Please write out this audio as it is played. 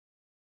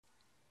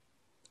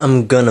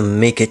I'm gonna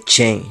make a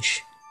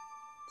change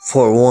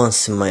for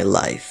once in my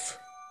life.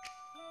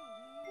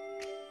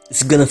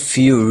 It's gonna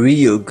feel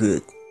real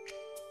good.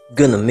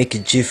 Gonna make a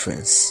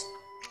difference.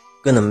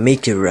 Gonna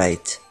make it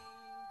right.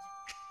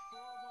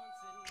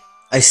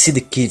 I see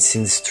the kids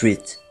in the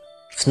street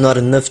with not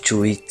enough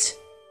to eat.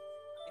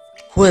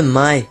 Who am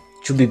I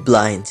to be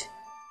blind,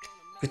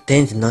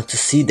 pretending not to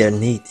see their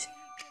need?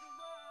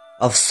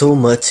 Of so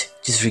much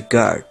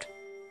disregard,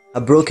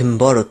 a broken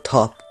bottle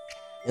top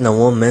and a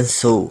one-man's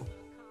soul.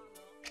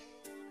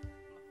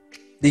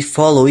 They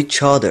follow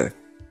each other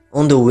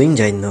on the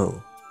wind, I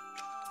know,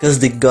 'cause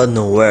they got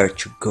nowhere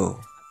to go.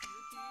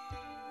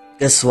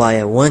 That's why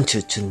I want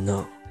you to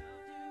know.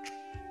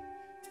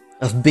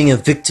 I've been a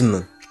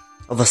victim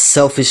of a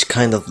selfish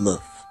kind of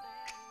love.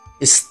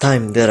 It's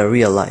time that I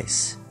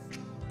realize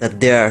that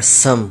there are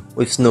some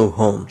with no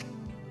home,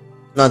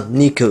 not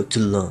nickel to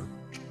loan.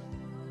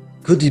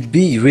 Could it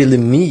be really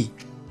me,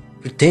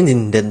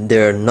 pretending that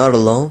they're not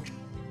alone?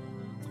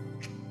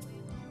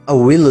 A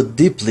willow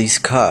deeply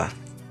scarred,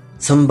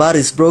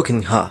 somebody's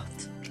broken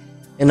heart,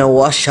 and a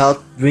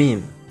washed-out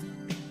dream.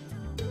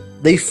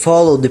 They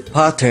follow the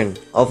pattern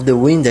of the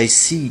wind I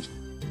see,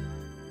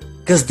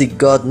 'cause they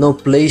got no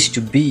place to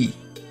be.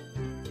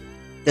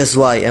 That's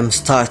why I'm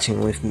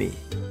starting with me.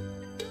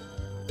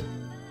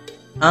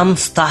 I'm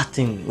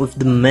starting with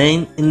the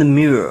man in the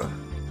mirror.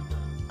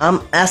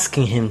 I'm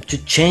asking him to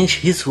change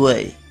his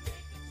way,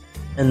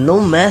 and no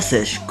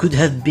message could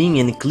have been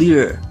any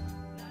clearer.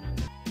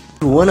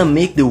 You wanna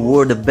make the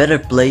world a better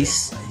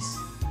place?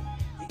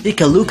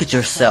 Take a look at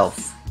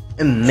yourself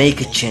and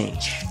make a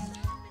change.